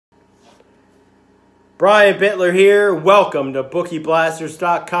Brian Bitler here. Welcome to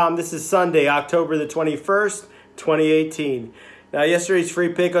BookieBlasters.com. This is Sunday, October the 21st, 2018. Now, yesterday's free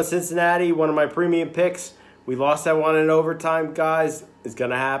pick on Cincinnati, one of my premium picks. We lost that one in overtime, guys. It's going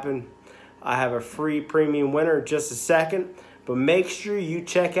to happen. I have a free premium winner in just a second. But make sure you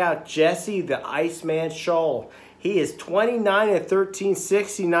check out Jesse the Iceman Scholl. He is 29-13,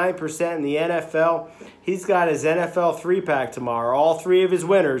 69% in the NFL. He's got his NFL 3-pack tomorrow. All three of his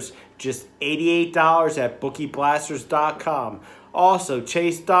winners, just $88 at BookieBlasters.com. Also,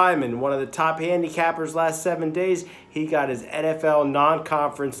 Chase Diamond, one of the top handicappers last 7 days, he got his NFL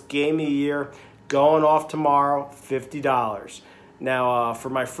non-conference game of the year going off tomorrow, $50. Now, for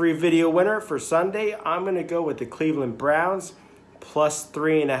my free video winner for Sunday, I'm going to go with the Cleveland Browns, plus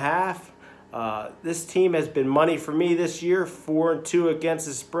 3.5. This team has been money for me this year, 4-2 against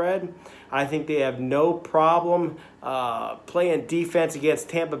the spread. I think they have no problem playing defense against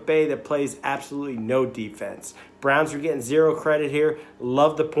Tampa Bay that plays absolutely no defense. Browns are getting zero credit here.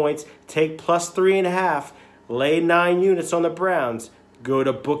 Love the points. Take plus 3.5. Lay 9 units on the Browns. Go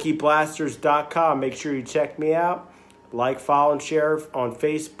to BookieBlasters.com. Make sure you check me out. Like, follow, and share on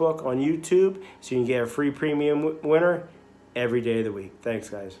Facebook, on YouTube, so you can get a free premium winner every day of the week. Thanks,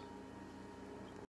 guys.